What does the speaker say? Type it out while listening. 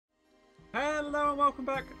Hello and welcome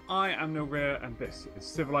back. I am Nelrea and this is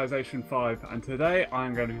Civilization 5, and today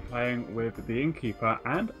I'm going to be playing with the Innkeeper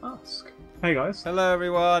and Usk. Hey guys. Hello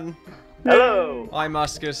everyone. Hello. I'm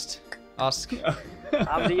Uskazd. Usk.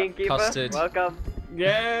 I'm the Innkeeper. Custard. Welcome.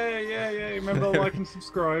 Yeah. Remember to like and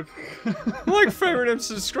subscribe. Like, favorite, and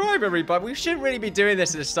subscribe, everybody. We shouldn't really be doing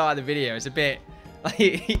this at the start of the video. It's a bit like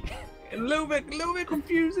a little bit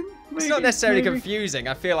confusing. it's not necessarily confusing.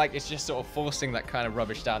 I feel like it's just sort of forcing that kind of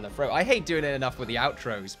rubbish down the throat. I hate doing it enough with the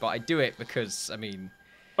outros, but I do it because, I mean...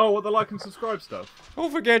 Oh, what, the like and subscribe stuff?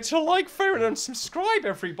 Don't forget to like, favorite, and subscribe,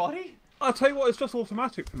 everybody. I'll tell you what, it's just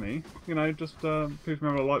automatic for me. You know, just please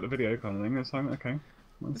remember to like the video kind of thing. It's like, okay.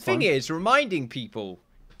 The thing is, reminding people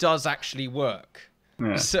does actually work.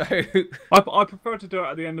 Yeah. So I prefer to do it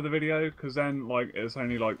at the end of the video because then like it's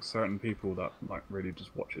only like certain people that like really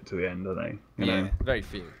just watch it to the end, are they? You know? Very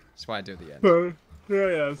few. That's why I do it at the end. So,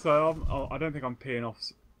 yeah. So I don't think I'm peeing off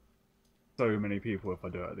so many people if I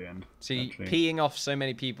do it at the end. See, actually. peeing off so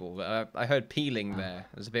many people. I heard peeling there.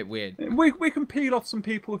 It was a bit weird. We can peel off some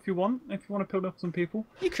people if you want. If you want to peel off some people.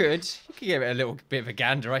 You could give it a little bit of a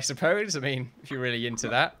gander, I suppose. I mean, if you're really into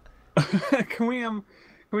that. Can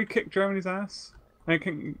we kick Germany's ass?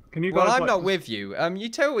 Can you guys? Well, I'm like, not with you. You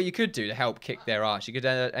tell me what you could do to help kick their ass. You could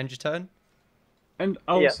end your turn. And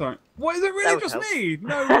sorry. What, is it really just help. me?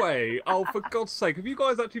 No way! Oh, for God's sake! Have you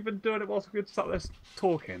guys actually been doing it whilst we're sat there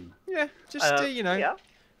talking? Yeah, just you know. Yeah.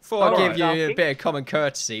 Thought I'd All give you right. a bit of common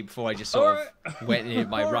courtesy before I just sort of went in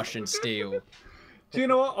my Russian steel. Do you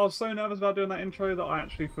know what? I was so nervous about doing that intro that I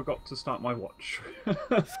actually forgot to start my watch.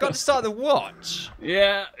 Forgot to start the watch.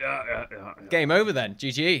 Yeah. Game over then.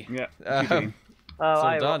 GG. Yeah. Um, Oh,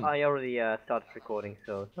 all done. I already started recording,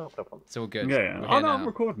 so no problem. It's all good. Yeah. We're Oh here no, I'm now.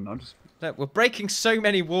 recording. I'm just. Look, we're breaking so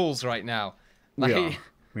many walls right now. Like,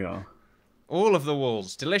 We are. all of the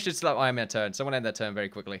walls. Delicious. Like, I'm in turn. Someone end their turn very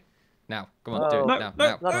quickly. Now, come on, do it. Oh. Now,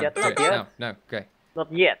 No, not yet, do not it. yet. Now, no, okay.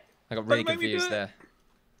 Not yet. I got really Don't make me do confused it. there.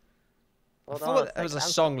 I Hold on thought there was a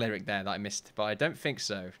second. song lyric there that I missed, but I don't think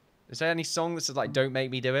so. Is there any song that says like "Don't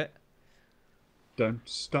make me do it"? Don't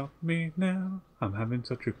stop me now. I'm having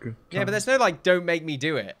such a good time. Yeah, but there's no like "Don't make me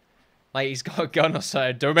do it." Like he's got a gun or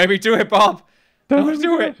something. Don't make me do it, Bob. Don't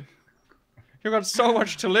do it. You've got so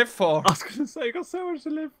much to live for. I was gonna say you got so much to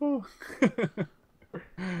live for.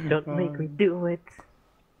 Don't make me do it.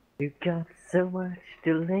 You got so much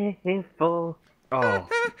to live for. Oh,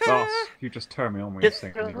 gosh, you just turn me on when you Just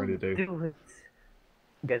sing. You really do. do it.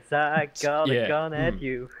 Cause I got Yeah. a gun at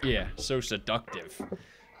you. Yeah, so seductive.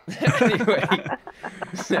 Anyway,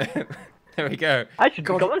 there we go. I should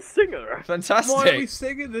become a singer. Fantastic. Why are we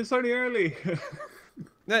singing this only early?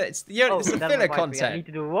 No, it's the it's the that filler reminds me, I content. need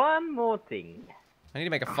to do one more thing. I need to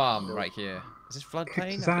make a farm right here. Is this floodplain?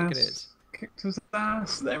 Kicked his I think it ass. is. Kicked his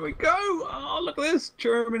ass. There we go. Oh, look at this.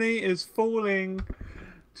 Germany is falling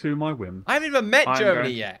to my whim. I haven't even met I'm Germany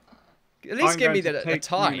going- yet. At least I'm give me going the to take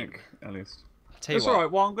time. Munich, at least. I'll tell you It's what.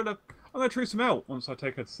 alright. Well, I'm gonna truce them out once I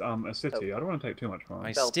take a city. I don't want to take too much more.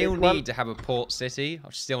 I Well, still pick one. need to have a port city.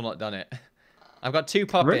 I've still not done it. I've got two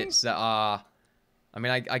puppets that are... I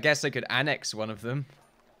mean, I guess I could annex one of them.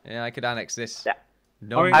 Yeah, I could annex this. Yeah.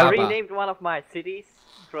 No, I mean, I Baba. renamed one of my cities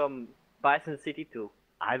from Bison City to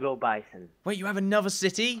Ilo Bison. Wait, you have another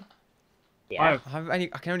city? Yeah. I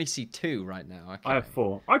can only see two right now. Okay. have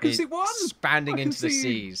 4. I can It's see 1. Expanding I can into the see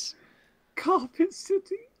seas. Carpet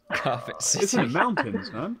City. Carpet It's in city. the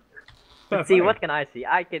mountains, man. Fair Let's see, play. what can I see?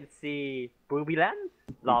 I can see Booby Land,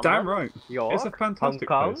 London, Damn right. York, It's a fantastic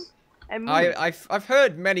Hong Kong, place. and Munich. I've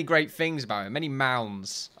heard many great things about it. Many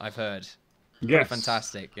mounds I've heard. Pretty Yes.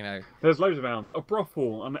 fantastic, you know. There's loads of mounds. A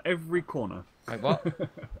brothel on every corner. Wait, what?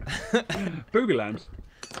 Booby Land.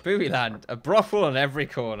 Booby land, a brothel on every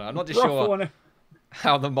corner. I'm not too Brothel sure on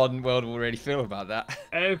how the modern world will really feel about that.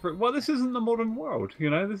 every. Well, this isn't the modern world, you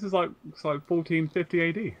know. This is like 1450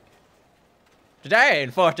 AD. Today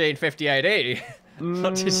in 1450 AD,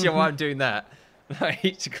 not too sure why I'm doing that.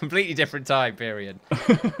 It's a completely different time period.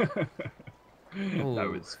 No,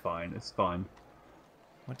 Ooh. it's fine. It's fine.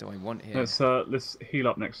 What do I want here? Let's heal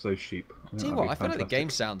up next to those sheep. Tell you what, I feel like the game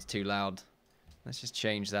sounds too loud. Let's just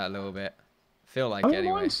change that a little bit. Feel like it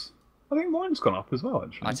anyway. I think mine's gone up as well,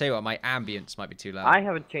 actually. I tell you what, my ambience might be too loud. I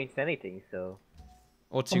haven't changed anything, so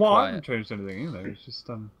Or too Well, I quiet. haven't changed anything either. It's just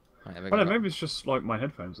Right, there we I go. don't know. Maybe it's just like my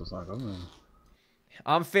headphones or something. I don't know.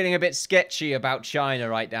 I'm feeling a bit sketchy about China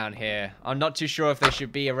right down here. I'm not too sure if they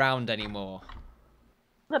should be around anymore.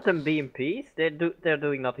 let them be in peace. They're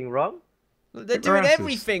doing nothing wrong. They're Kick their doing asses.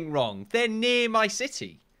 everything wrong. They're near my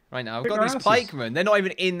city right now. I've Kick got their these asses. pikemen. They're not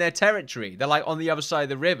even in their territory. They're like on the other side of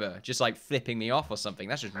the river, just like flipping me off or something.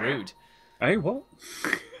 That's just rude. Hey, what?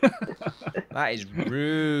 That is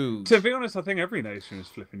rude. To be honest, I think every nation is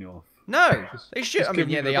flipping you off. No, they should. I mean,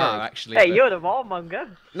 giving yeah, you they the are bird. actually. Hey, but- you're the warmonger.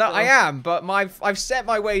 No, so- I am, but I've set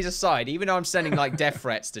my ways aside. Even though I'm sending like death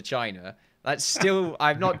threats to China, that's still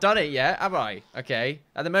I've not done it yet, have I? Okay.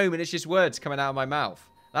 At the moment, it's just words coming out of my mouth.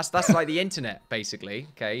 That's like the internet, basically.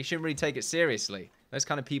 Okay, you shouldn't really take it seriously. Those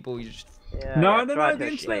kind of people, you just Yeah, No, yeah, no, try no. to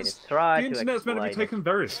The explain internet's, it. Try the to internet's meant to be explain it. taken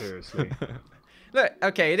very seriously. look.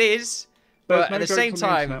 Okay, it is, There's but no at the jokes same on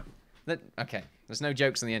time, internet. okay, there's no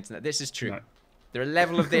jokes on the internet. This is true. No. The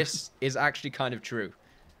level of this is actually kind of true.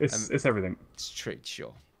 It's everything. It's true,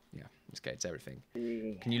 sure. Yeah, okay, it's everything.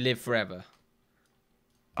 See. Can you live forever?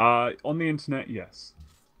 On the internet, yes.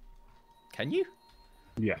 Can you?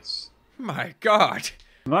 Yes. My God.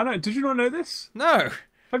 I know. Did you not know this? No.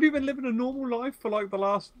 Have you been living a normal life for like the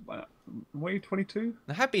last, what are you, 22?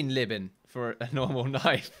 I have been living for a normal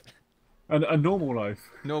knife. A normal life.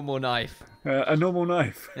 Normal knife. A normal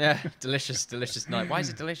knife. Yeah, delicious, delicious knife. Why is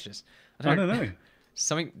it delicious? I don't know.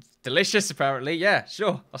 Something delicious, apparently. Yeah,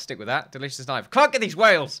 sure. I'll stick with that. Delicious knife. Can't get these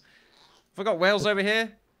whales. Have I got whales over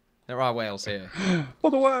here? There are whales here.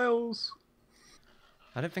 For the whales.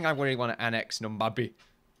 I don't think I really want to annex Nombabi.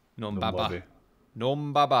 Nombaba. Bobby.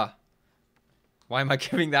 Nombaba. Why am I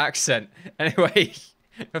giving the accent? Anyway,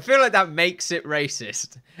 I feel like that makes it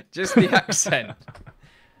racist. Just the accent.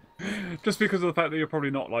 Just because of the fact that you're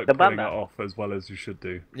probably not like The pulling it Bamba. off as well as you should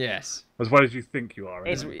do. Yes. As well as you think you are.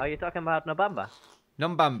 Hey, Anyway. are you talking about Nobamba?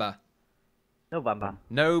 Nombamba. No Bamba.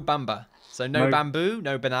 No bamba. So no, No- bamboo,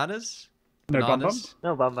 no bananas. No bum bum? Bananas.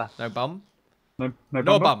 No Bamba. No bum. No No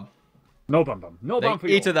bum bum. No bum bum. No bum for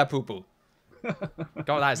They you. eat that poo poo.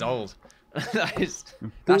 God, that is old.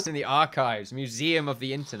 That's in the archives, Museum of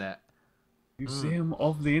the Internet. Museum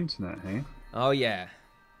of the Internet, hey? Oh yeah,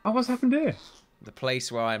 Oh, what's happened here? the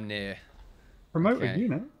place where I'm near. Promoted Okay. you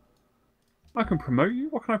now? I can promote you?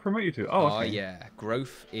 What can I promote you to? Oh, Oh okay. yeah,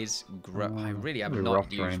 growth is growth. I really have really not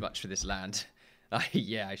rough used terrain. much for this land.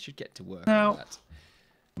 Yeah, I should get to work Now- on that.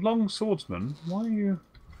 Long swordsman? Why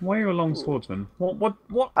are you a long swordsman?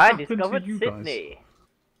 What I happened discovered to you Sydney.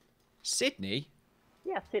 Sydney?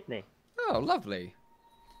 Yeah, Sydney. Oh, lovely.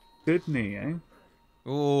 guys? Sydney, eh?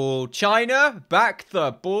 Oh, China, back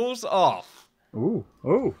the balls off. Ooh.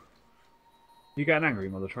 Oh. You getting angry,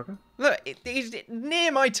 mother trucker? Look, he's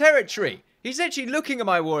near my territory. He's actually looking at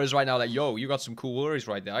my warriors right now like, yo, you got some cool warriors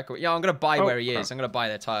right there. Yeah, I'm going to buy Oh, where he is. crap. I'm going to buy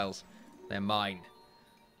their tiles. They're mine.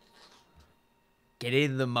 Get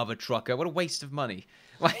in the mother trucker. What a waste of money.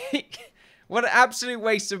 Like, what an absolute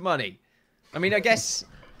waste of money. I mean, I guess...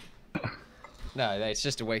 No, it's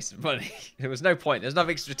just a waste of money. There was no point. There's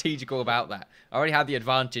nothing strategical about that. I already had the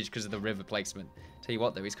advantage because of the river placement. Tell you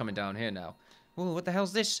what, though, he's coming down here now. Oh, what the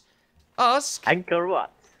hell's this? Usk? Anchor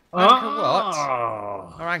what? Anchor what?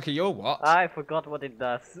 Ah, Or anchor your what? I forgot what it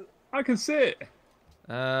does. I can see it.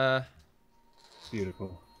 I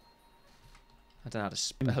Beautiful. don't know how to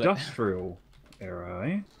spell it. Industrial era,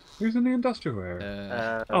 eh? Who's in the industrial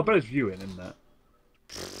area? Oh, but it's Ewan, isn't it?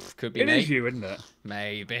 Could be It me. is you, isn't it?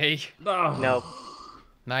 Maybe. Oh, No.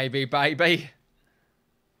 Maybe, baby.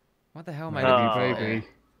 What the hell am I Maybe, looking for baby. here?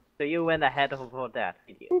 So you went ahead of for that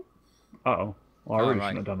video. Uh-oh. Well, I really right.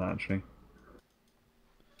 shouldn't have done that, actually.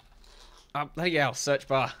 Oh, bloody hell, search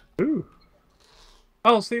bar. Ooh.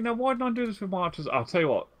 Oh, see, now why didn't I do this with my archers? I'll tell you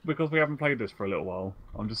what, because we haven't played this for a little while,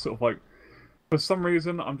 I'm just sort of like, for some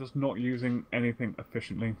reason, I'm just not using anything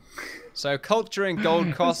efficiently. So culture and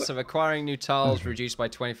gold costs of acquiring new tiles reduced by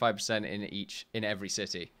 25% in every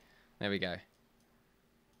city. There we go.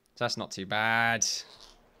 So that's not too bad.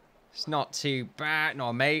 It's not too bad.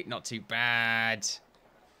 No, mate, not too bad.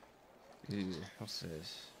 Ooh, what's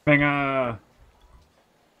this? Bang,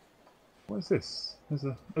 what is this?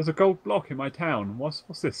 There's a gold block in my town. What's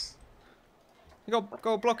this? You got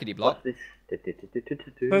gold blockety block. What's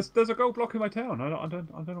this? There's a gold block in my town. I don't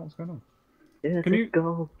know what's going on. There's Can a you-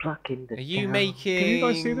 gold block in the Are you town. making? Can you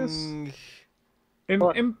guys see this? In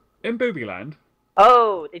What? in Booby Land.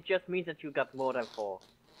 Oh, it just means that you got more than 4.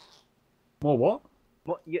 More what?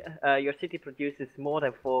 Your city produces more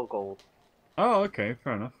than 4 gold. Oh, okay,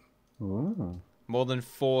 fair enough. Ooh. More than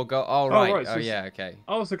 4 gold. Oh, right. right, Oh, so yeah, okay.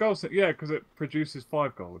 Oh, it's a gold. Yeah, because it produces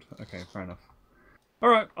 5 gold. Okay, fair enough. All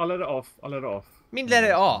right, I'll let it off. I mean, let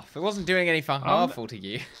it off. It wasn't doing anything harmful to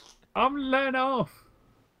you. I'm letting it off.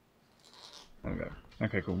 There we go.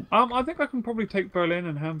 Okay, cool. I think I can probably take Berlin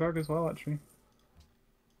and Hamburg as well, actually.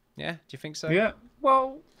 Yeah, do you think so? Yeah.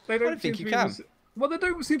 Well, they don't. don't think seem you to be can. Well, they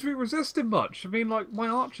don't seem to be resisting much. I mean, like my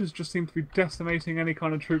archers just seem to be decimating any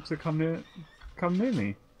kind of troops that come near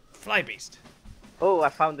me. Fly beast. Oh, I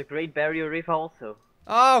found the Great Barrier Reef also.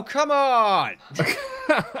 Oh, come on!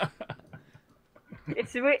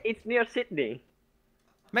 It's near Sydney.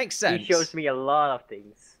 Makes sense. He shows me a lot of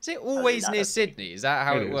things. Is it always lot near of Sydney? Is that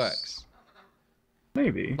how It it is. works?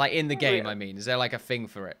 Maybe. Like in the game, Yeah. I mean. Is there like a thing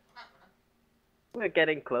for it? We're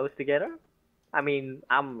getting close together. I mean,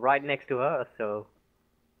 I'm right next to her, so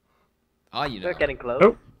Are you we're now? getting close.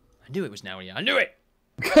 Oh. I knew it was Nelrea. I knew it!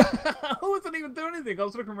 I wasn't even doing anything. I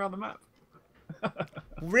was looking around the map.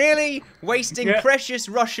 Really? Wasting Yeah. precious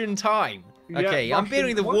Russian time. Yeah, Okay, I'm Russian-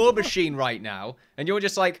 building the what? war machine right now, and you're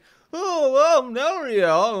just like, oh, well,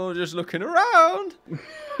 Nelrea, I'm just looking around.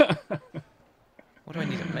 What do I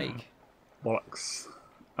need to make? Bollocks.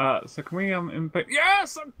 So can we invade?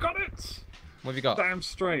 Yes, I've got it. What have you got? Damn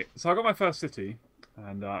straight. So I got my first city,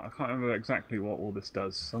 and I can't remember exactly what all this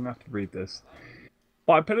does. So I'm gonna have to read this.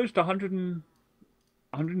 But I pillaged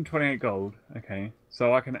 128 gold. Okay,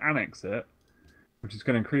 so I can annex it, which is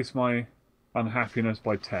going to increase my unhappiness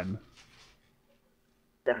by 10.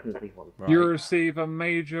 Definitely one. Right. You receive a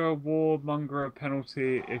major warmonger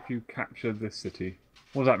penalty if you capture this city.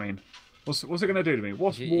 What does that mean? What's it going to do to me?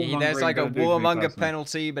 What's warmongering There's like a gonna do to me warmonger personally?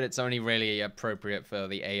 penalty, but it's only really appropriate for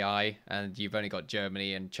the AI, and you've only got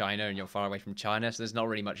Germany and China, and you're far away from China, so there's not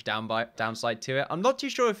really much downside to it. I'm not too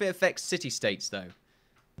sure if it affects city-states, though.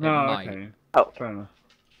 No, might. okay. Oh. Fair enough.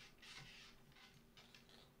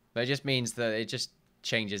 But it just means that it just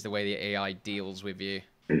changes the way the AI deals with you.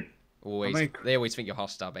 Always, make- they always think you're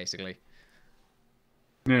hostile, basically.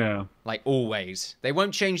 Yeah. Like, always. They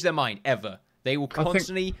won't change their mind, ever. They will think-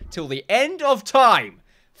 constantly, till the end of time.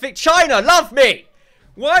 China, love me!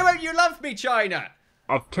 Why won't you love me, China?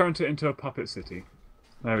 I've turned it into a puppet city.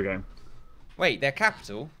 There we go. Wait, their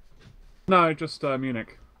capital? No, just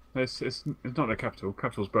Munich. It's not their capital.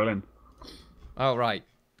 Capital's Berlin. Oh, right.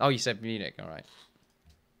 Oh, you said Munich, alright.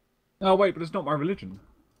 Oh wait, but it's not my religion.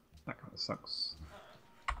 That kind of sucks.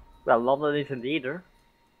 Well, London isn't either.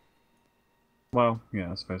 Well,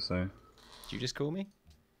 yeah, I suppose so. Did you just call me?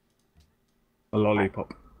 A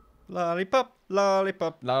lollipop. Lollipop,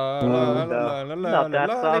 lollipop, la la la la la la Not that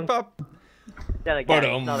song. lollipop. Then again,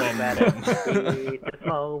 Ba-dum, it's not as bad as it's a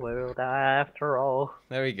small world after all.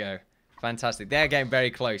 There we go. Fantastic. They're getting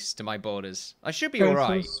very close to my borders. I should be It's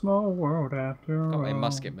alright. a small world after Got my all.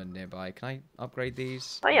 musketmen nearby. Can I upgrade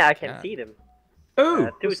these? Oh yeah, I can see them. Oh,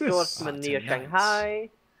 Two what's this? swordsmen near That's nice. Shanghai,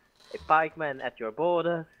 a pikeman at your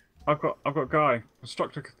border. I've got a guy.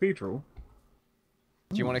 Construct a cathedral.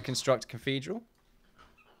 Do you want to construct a cathedral?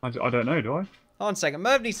 I don't know, do I? Hold on a second.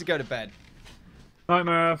 Merv needs to go to bed. Night,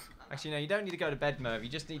 Merv. Actually, no, you don't need to go to bed, Merv. You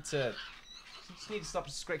just need to stop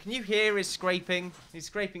scraping. Can you hear his scraping? He's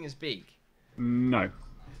scraping his beak. No.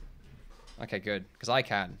 Okay, good. Because I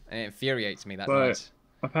can. And it infuriates me that But night.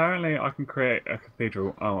 apparently I can create a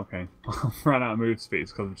cathedral. Oh, okay. I've run out of move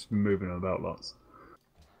speeds because I've just been moving about lots.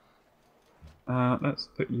 Let's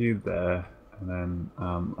put you there. And then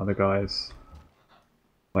other guys.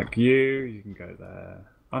 Like you can go there.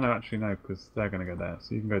 Oh no, actually no, because they're going to go there.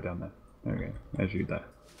 So you can go down there. There we go. There's you there.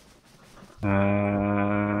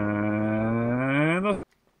 And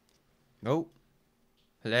Oh.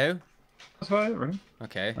 Hello? that's right, really.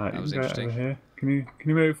 Okay, Alright, that you was can go interesting. over here. Can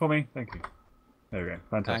you move for me? Thank you. There we go.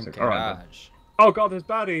 Fantastic. Thank Alright. then. Raj. Oh god, there's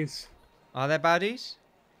baddies. Are there baddies?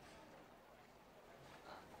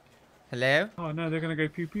 Hello? Oh no, they're gonna go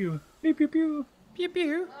pew pew. Pew pew pew. Pew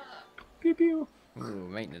pew. Pew pew. Ooh,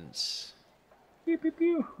 maintenance. Pew pew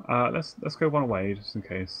pew. Let's go one away just in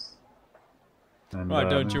case. And, Why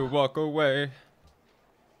don't you walk away?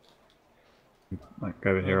 like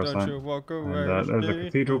go over here or Why don't you something? walk away? And there's a with me?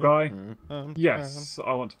 cathedral guy. Um, Yes,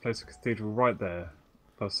 I want to place a cathedral right there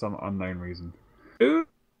for some unknown reason. Ooh.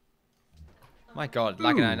 My god,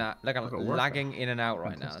 lagging, Ooh. in, got work lagging in and out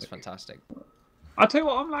right now. That's fantastic. I'll tell you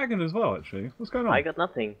what, I'm lagging as well actually. What's going on? I got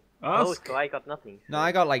nothing. Us? Oh, so I got nothing. No,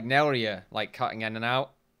 I got like Nelrea, like cutting in and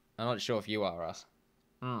out. I'm not sure if you are, Russ.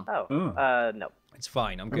 Oh, Oh. no. It's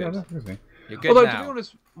fine, I'm Yeah, good. definitely. You're good Although to be now.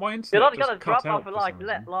 honest, my internet You're not just gonna cut drop out off for like some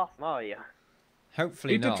reason. last, are you?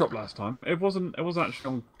 Hopefully He did not. drop last time. It wasn't actually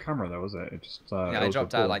on camera though, was it? It just Yeah, it I was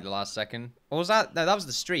dropped before. out like the last second. Or was that? No, that was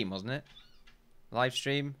the stream, wasn't it? Live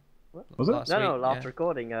stream. Was it? Last No, week, last yeah.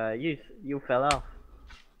 recording. You fell off.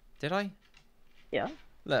 Did I? Yeah.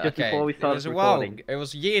 Look, Just okay. before we It started was a while. recording. It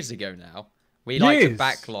was years ago now. We like to Years?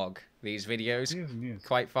 backlog these videos Years and years.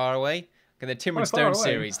 quite far away. And the Timber and Quite far Stone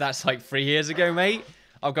away. series, that's like 3 years ago, mate.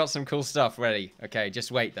 I've got some cool stuff ready. Okay,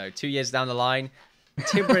 just wait though. 2 years down the line,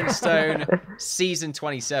 Timber and Stone season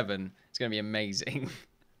 27. It's gonna be amazing.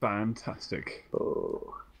 Fantastic.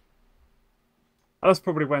 Oh. That's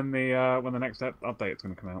probably when the next update is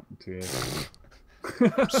going to come out in 2 years.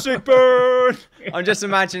 Sick burn! I'm just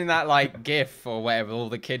imagining that like GIF or whatever, all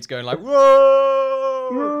the kids going like,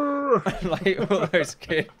 whoa! like all those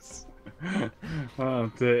kids.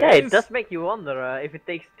 Oh dear. Yeah, it does make you wonder, if it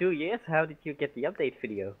takes 2 years, how did you get the update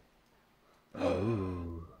video?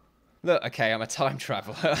 Oh. Look, okay, I'm a time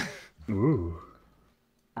traveler. Ooh.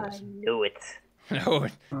 I knew it. No,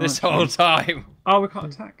 this whole time. Oh, we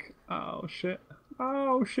can't attack. Oh shit.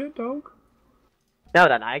 Oh shit, dog. Now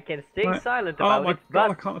then, I can stay Right. silent Oh about my it, God, I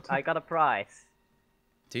but can't attack. I got a prize.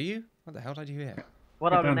 Do you? What the hell did you hear? What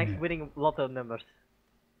Get are the down next here. winning lotto numbers?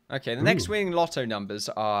 Okay, the next Ooh. winning lotto numbers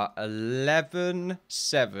are 11,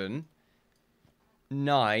 7,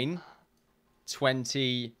 9,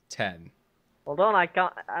 20, 10. Hold on, I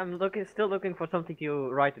can't. I'm still looking for something to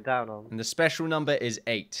write it down on. And the special number is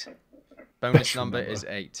 8. Bonus Special number number. is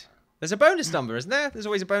 8. There's a bonus number, isn't there? There's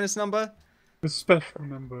always a bonus number. The special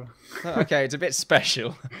number. Oh, okay, it's a bit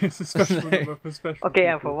special. It's a special number for special. Okay,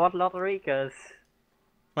 and for people. what lottery? Cause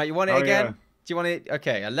Right, you want it Oh, again? yeah. Do you want it?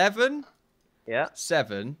 Okay, 11, yeah.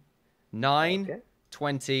 7, 9, Okay.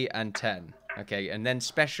 20, and 10. Okay, and then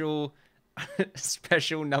special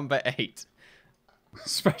special number 8.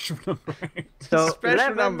 Special number 8. So Special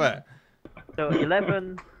 11, number. So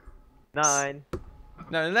 11, 9.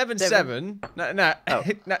 No, 11, 7. 7. No, no. Oh.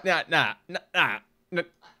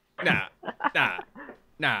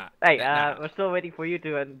 Nah. Hey, we're still waiting for you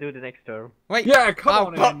to do the next term. Wait. Yeah, come Oh,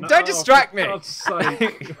 on Pop, in. don't distract me. For God's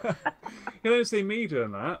sake. You don't see me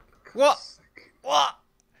doing that. What? What?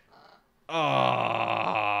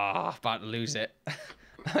 Oh, about to lose it.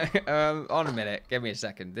 On a minute. Give me a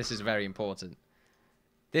second. This is very important.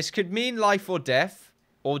 This could mean life or death,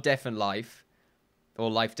 or death and life, or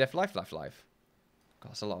life, death, life, life, life. God,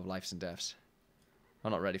 that's a lot of lives and deaths.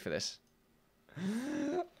 I'm not ready for this.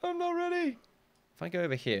 I'm not ready. If I go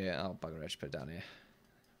over here, oh bugger, I should put it down here.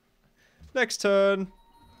 Next turn.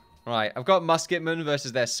 Right, I've got musketmen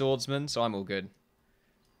versus their swordsmen, so I'm all good.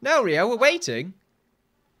 Nelrea, we're waiting.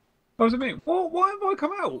 What does it mean? What? Why have I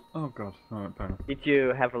come out? Oh god. Alright, fair enough. Did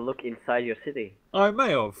you have a look inside your city? I may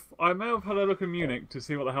have. I may have had a look in Munich to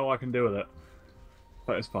see what the hell I can do with it.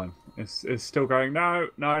 But it's fine. It's still going. No.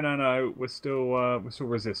 We're still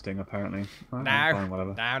resisting apparently. Right, fine,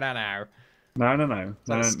 whatever. No. No.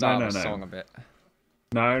 Let's start No. the song a bit.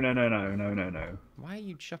 No. Why are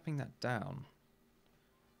you chopping that down?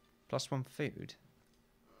 +1 food?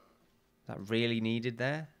 That really needed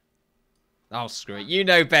there? Oh, screw it. You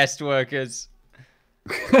know best, workers.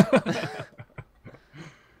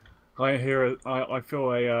 I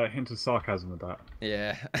feel a hint of sarcasm with that.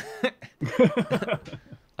 Yeah.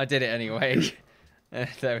 I did it anyway.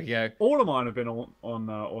 There we go. All of mine have been on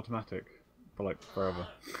automatic for like forever.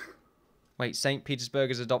 Wait, St. Petersburg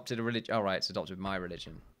has adopted a religion. Oh, right, it's adopted my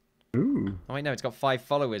religion. Ooh. Oh, wait, no, it's got 5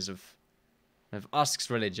 followers of Usk's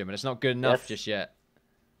religion, but it's not good enough Yes. just yet.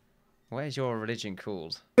 What is your religion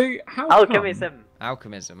called? See, how Alchemism.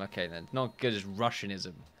 Alchemism. Okay, then. Not good as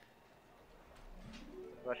Russianism.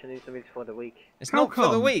 Russianism is for the weak. It's How not for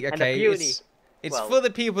the come? weak, And the okay? puny. It's Well- for the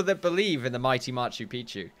people that believe in the mighty Machu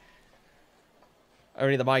Picchu.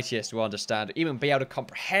 Only the mightiest will understand, even be able to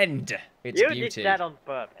comprehend its You beauty. did that on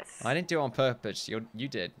purpose. I didn't do it on purpose. You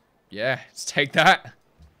did. Yeah, let's take that.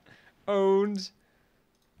 Owned.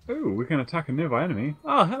 Ooh, we can attack a nearby enemy.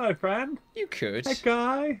 Oh, hello, friend. You could. Hey,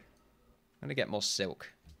 guy. I'm gonna get more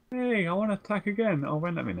silk. Hey, I want to attack again. Oh,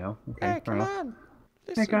 won't let me now. Okay, Hey, fair come enough. on.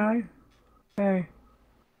 Hey, Listen. guy. Hey.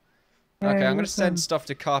 Okay, Hey, I'm gonna listen. send stuff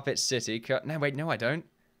to Carpet City. No, wait, no, I don't.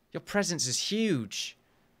 Your presence is huge.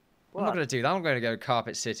 I'm not What? gonna do that. I'm gonna go to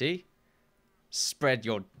Carpet City. Spread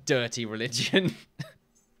your dirty religion.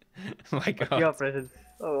 My God. Your presence.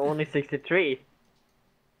 Oh, only 63.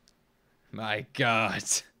 My God.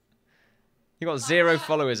 You got 0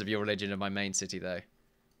 followers of your religion in my main city, though.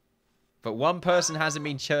 But one person hasn't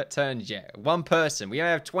been turned yet. One person. We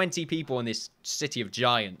only have 20 people in this city of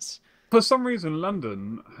giants. For some reason,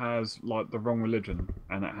 London has like the wrong religion,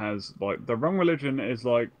 and it has like the wrong religion is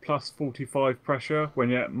like +45 pressure, when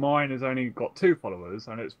yet mine has only got 2 followers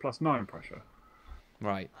and it's +9 pressure.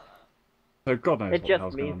 Right. So God knows It what the just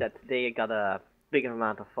hell's going means on. that they got a bigger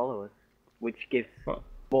amount of followers, which gives But,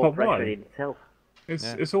 more but pressure why? in itself. It's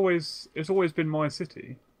Yeah. it's always been my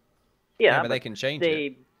city. Yeah, but they can change they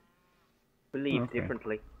it. believe Okay.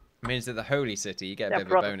 differently. It means that the holy city, you get a They're bit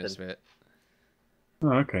of a bonus Protestant. for it.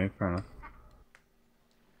 Oh, okay, fair enough.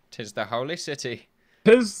 'Tis the holy city.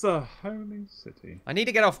 Tis the holy city. I need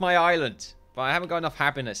to get off my island, but I haven't got enough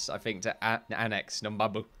happiness, I think, to annex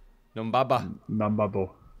Numbabu. Numbaba. Numbabo.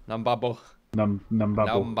 Numbabo. Numbabo.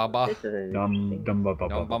 Numbaba. This is Numbabo.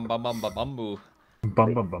 Numbambambambambambu.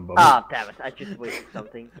 Bum bum bum bum. Ah, damn it! I just wasted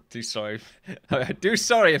something. Do sorry. Do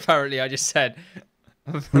sorry, apparently, I just said.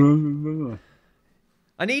 I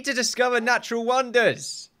need to discover natural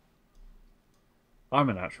wonders. I'm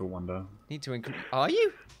an actual wonder. Need to increase. Are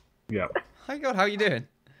you? Yeah. Oh my god, how are you doing?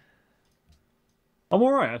 I'm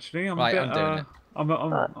alright, actually. I'm Right, a bit, I'm doing it.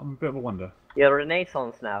 I'm a bit of a wonder. You're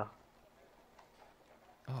Renaissance now.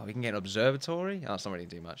 Oh, we can get an observatory? Oh, it's not really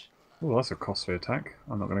do much. Oh, that's a costly attack.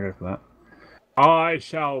 I'm not going to go for that. I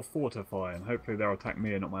shall fortify, and hopefully they'll attack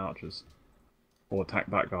me and not my archers. Or attack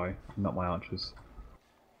that guy, not my archers.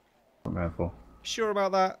 What I'm going for. Sure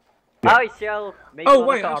about that? Yeah. I shall make Oh you on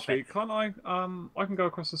wait, the carpet. actually, can't I? I can go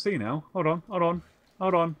across the sea now. Hold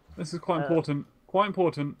on. This is quite important. Quite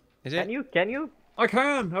important. Is it? Can you? I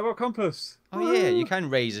can. I've got compass. Oh yeah, you can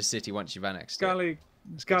raise a city once you've annexed it.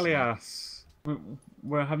 Galleass.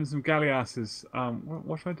 We're having some galleasses.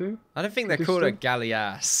 What should I do? I don't think they're called a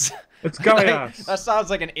galleass. It's galleass. That sounds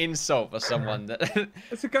like an insult for someone. That...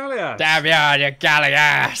 It's a galleass. Damn you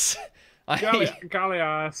galleass!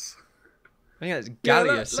 Galleass. I think that's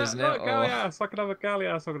galleass, isn't it? Look, galleass. I could have a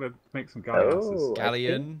galleass. I'm gonna make some galleasses. Oh,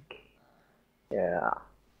 Galleon. Yeah.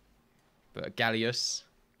 But galleus.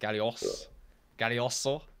 Galleos.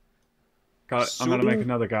 Gallioso. I'm gonna make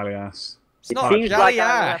another galleass. It's not a Seems like I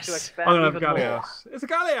have to galleass. expand I'm gonna have even more. galleass. It's a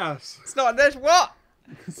galleass. It's not this. What?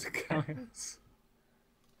 It's a galleass.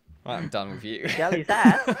 Right, I'm done with you. Galley's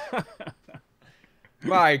ass.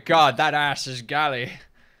 My god, that ass is galley.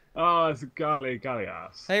 Oh, it's a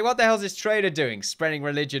galleass. Hey, what the hell's this trader doing? Spreading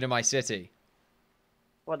religion in my city.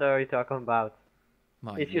 What are you talking about?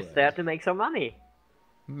 My He's just word. there to make some money.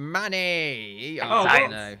 Money! Oh, Oh, I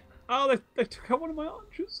what? know. Oh, they took out one of my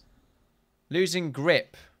archers. Losing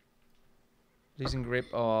grip. Losing grip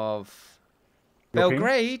of... Looking.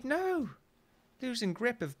 Belgrade? No. Losing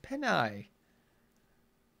grip of Penai.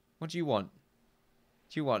 What do you want?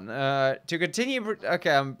 Do you want to continue?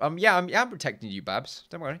 Okay, I'm protecting you, Babs.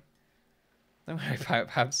 Don't worry. Don't worry about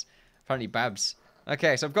it, Babs. Apparently, Babs.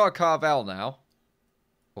 Okay, so I've got a Carvel now,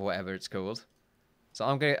 or whatever it's called. So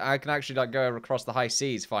I can actually like go across the high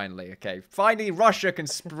seas finally. Okay, finally Russia can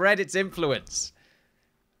spread its influence.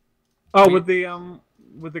 Oh, with the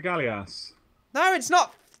galleass. No, it's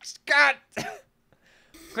not. God. I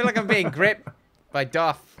feel like I'm being gripped by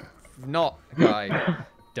Duff, not guy.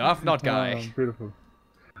 Duff, not guy. Oh, beautiful.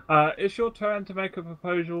 It's your turn to make a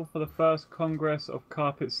proposal for the first Congress of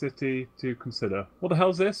Carpet City to consider. What the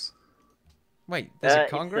hell's this? Wait, there's a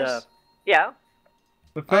It's, Congress? yeah.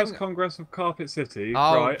 The 1st Congress of Carpet City.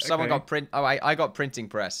 Oh, right, someone okay. got print. Oh, I got printing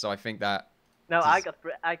press, so I think that. No, Does-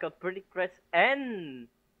 I got printing press and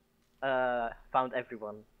found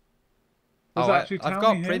everyone. Does Oh, it actually I've tell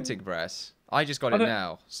got me here? printing press. I just got I it don't-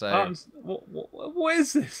 now, so. What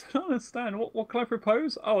is this? I don't understand. What can I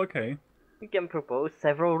propose? Oh, okay. You can propose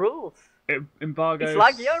several rules. Embargoes. It's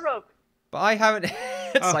like Europe. But I haven't.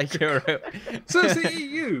 It's Oh. like Europe. So it's the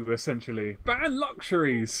EU, essentially. Ban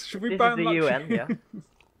luxuries. Should we This is ban the luxuries? UN,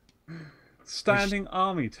 yeah. Standing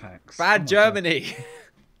army tax. Oh Bad my Germany.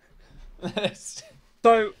 God.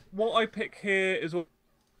 So what I pick here is also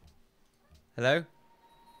Hello?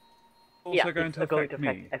 Yeah, going it's to going affect to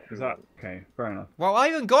me. affect Is that everyone. okay? Fair enough. Well, I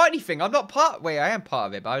haven't got anything. I'm not part. Wait, I am part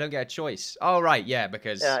of it, but I don't get a choice. Oh, right, yeah,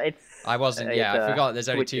 because It's. I wasn't. Yeah, I forgot there's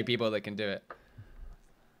only 2 people that can do it.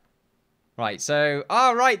 Right, so.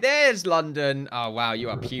 Oh, right, there's London. Oh, wow, you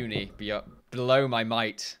are puny. Below my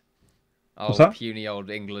might. Oh, What's that? puny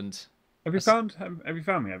old England. Have you found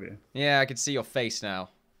me? Have you? Yeah, I can see your face now.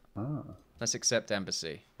 Ah. Let's accept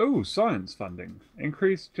embassy. Oh, science funding.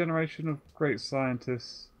 Increased generation of great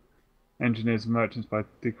scientists, engineers, and merchants by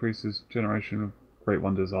decreases generation of great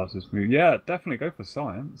wonders, artists. Yeah, definitely go for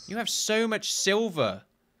science. You have so much silver.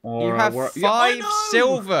 Or, You have yeah, I 5 know!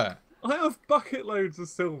 silver. I have bucket loads of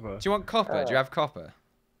silver. Do you want copper? Do you have copper?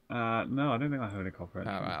 No, I don't think I have any copper. All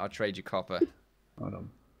Actually. right, I'll trade you copper. Hold on.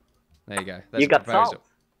 There you go. There's You a got proposal.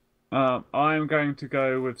 salt. I'm going to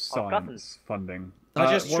go with cotton. science funding. I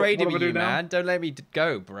just traded what with do I you, do now? man. Don't let me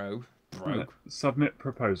go, bro. Submit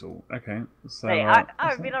proposal. Okay. So, Hey, what's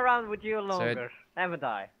I've that? been around with you longer, haven't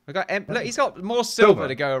I? We got look, he's got more silver Silver.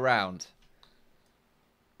 to go around.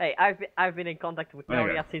 Hey, I've been in contact with There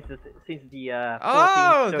you Nelrea since the 14th,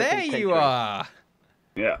 Oh, 13th there you century. are.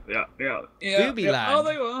 Yeah. Booby yeah. land. Oh,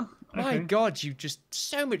 there you are. My Okay. God, you just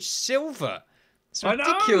so much silver. It's I know!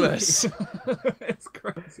 ridiculous. It's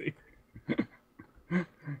crazy.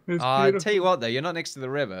 It's I'll beautiful. tell you what, though, you're not next to the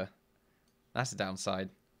river. That's the downside.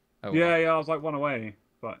 Oh, Yeah, well. I was like one away,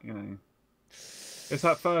 but you know, it's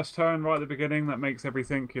that first turn right at the beginning that makes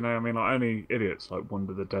everything. You know, I mean, like only idiots like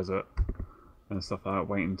wander the desert and stuff like that,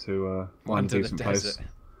 waiting to find Wander a the decent place. desert.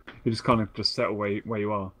 You just kind of just settle where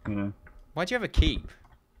you are. You know, Why'd you have a keep?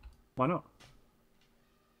 why not?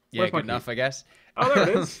 Yeah, Where's my good enough, I guess. Oh, there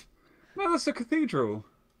it is. No, that's a cathedral.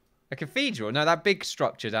 A cathedral? No, that big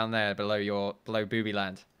structure down there below Booby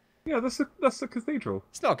Land. Yeah, that's the cathedral.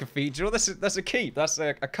 It's not a cathedral. That's a keep. That's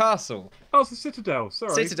a castle. Oh, it's a citadel.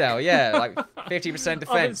 Sorry. Citadel, yeah, like 50%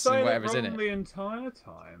 defense and whatever's in it. the entire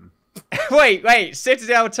time. wait,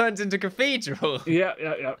 Citadel turns into cathedral. Yeah.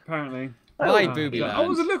 Apparently. My Booby Land. I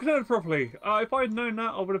wasn't looking at it properly. If I'd known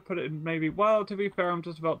that, I would have put it in maybe. Well, to be fair, I'm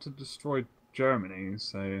just about to destroy Germany,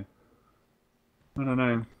 so I don't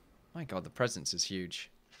know. My God, the presence is huge.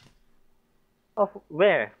 Oh,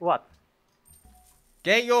 where? What?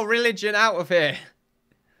 Get your religion out of here.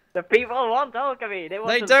 The people want alchemy. They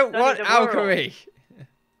They don't want the alchemy. World.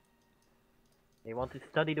 They want to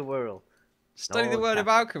study the world. Study the world of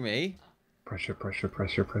alchemy. Pressure.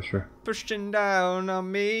 Pushing down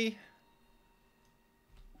on me.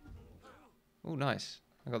 Oh, nice.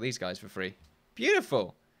 I got these guys for free.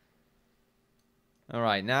 Beautiful. All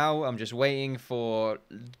right, now I'm just waiting for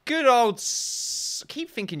good old... I keep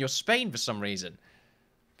thinking you're Spain for some reason.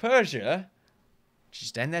 Persia.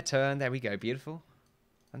 Just end their turn. There we go. Beautiful.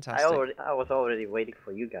 Fantastic. I was already waiting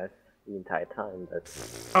for you guys the entire time, but...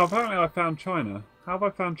 Oh, apparently I found China. How have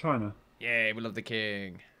I found China? Yeah, we love the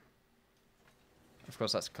king. Of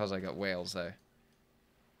course, that's because I got Wales, though.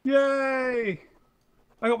 Yay!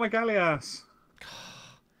 I got my galleass.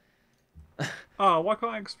 Why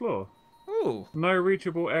can't I explore? Ooh. No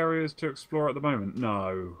reachable areas to explore at the moment.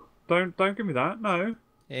 No. Don't give me that. No.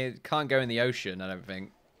 It can't go in the ocean, I don't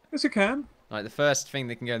think. Yes, it can. Like, the first thing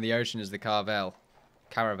that can go in the ocean is the Caravel.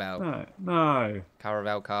 No.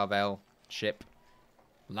 Caravel. Ship.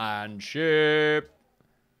 Land ship.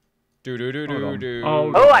 Do.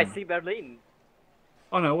 Oh, I see Berlin.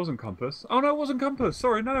 Oh, no, it wasn't compass. Oh, no, it wasn't compass.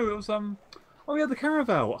 Sorry, no, it was, Oh, yeah, the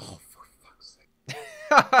Caravel. Oh, for fuck's sake.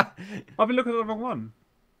 I've been looking at the wrong one.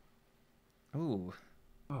 Ooh.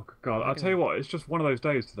 Oh, God. I'll tell you what, it's just one of those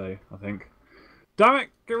days today, I think. Damn it,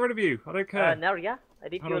 get rid of you. I don't care. Nelrea, I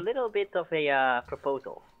did you a little bit of a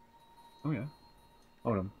proposal. Oh, yeah.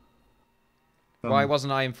 Hold on. Why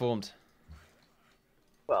wasn't I informed?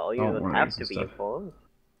 Well, you don't have to be informed.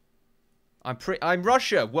 I'm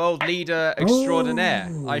Russia, world leader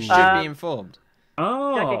extraordinaire. I should be informed.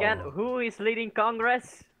 Oh. Check again. Who is leading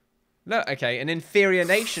Congress? No, okay, an inferior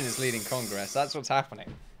nation is leading Congress. That's what's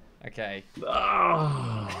happening. Okay.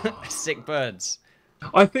 Sick birds.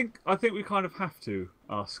 I think we kind of have to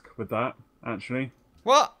ask with that, actually.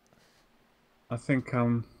 What? I think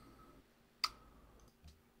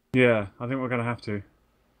yeah, I think we're gonna have to.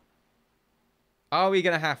 Are we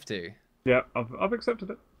gonna have to? Yeah, I've accepted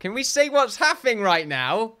it. Can we say what's happening right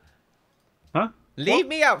now? Huh? Leave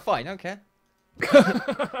me out. Fine, I don't care.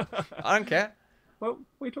 I don't care. Well,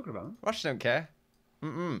 what are you talking about? Russia don't care.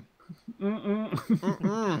 Mm-mm.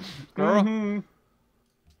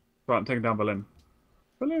 Right, I'm taking down Berlin.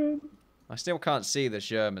 I still can't see the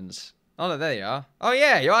Germans. Oh, no, there you are. Oh,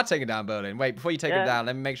 yeah, you are taking down Berlin. Wait, before you take them down,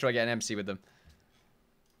 let me make sure I get an MC with them.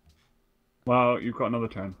 Well, you've got another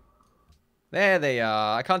turn. There they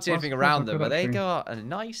are. I can't see anything around them, but they got a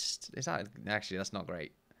nice... Is that... Actually, that's not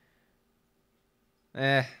great.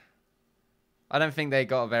 I don't think they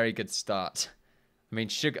got a very good start. I mean,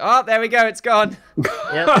 sugar... Oh, there we go. It's gone.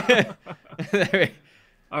 Yep.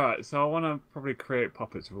 Alright, so I want to probably create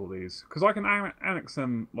puppets of all these. Because I can annex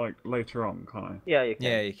them, like, later on, can't I? Yeah, you can.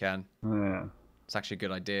 Yeah, you can. Yeah. It's actually a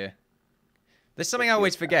good idea. There's something I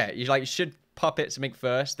always forget. You should puppet something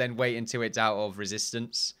first, then wait until it's out of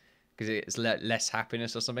resistance. Because it's less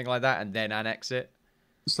happiness or something like that, and then annex it.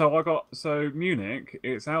 So Munich,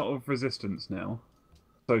 it's out of resistance now.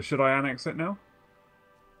 So should I annex it now?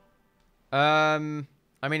 I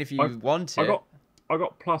mean, if you want it. I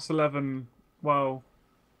got plus 11. Well,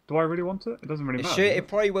 do I really want it? It doesn't really matter. It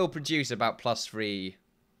probably will produce about +3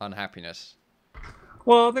 unhappiness.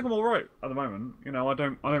 Well, I think I'm all right at the moment. You know, I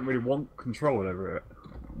don't really want control over it.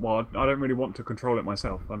 Well, I don't really want to control it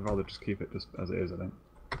myself. I'd rather just keep it just as it is, I think.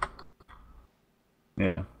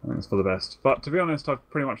 Yeah, I think it's for the best. But to be honest, I've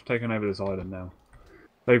pretty much taken over this island now.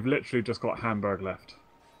 They've literally just got Hamburg left.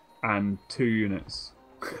 And 2 units.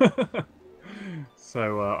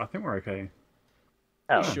 So, I think we're okay.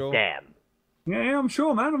 Oh, sure? damn. Yeah, I'm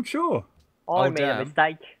sure, man, I'm sure. I made a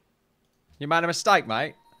mistake. You made a mistake,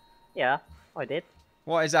 mate? Yeah, I did.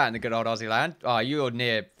 What is that in the good old Aussie land? Oh, you're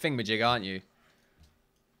near Thingamajig, aren't you?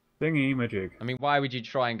 Thingy-majig. I mean, why would you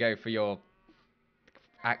try and go for your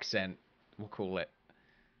accent, we'll call it?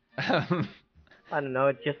 I don't know,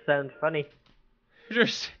 it just sounds funny.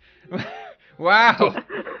 Just... Wow!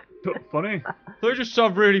 Funny. They just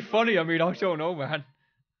sound really funny. I mean, I don't know, man.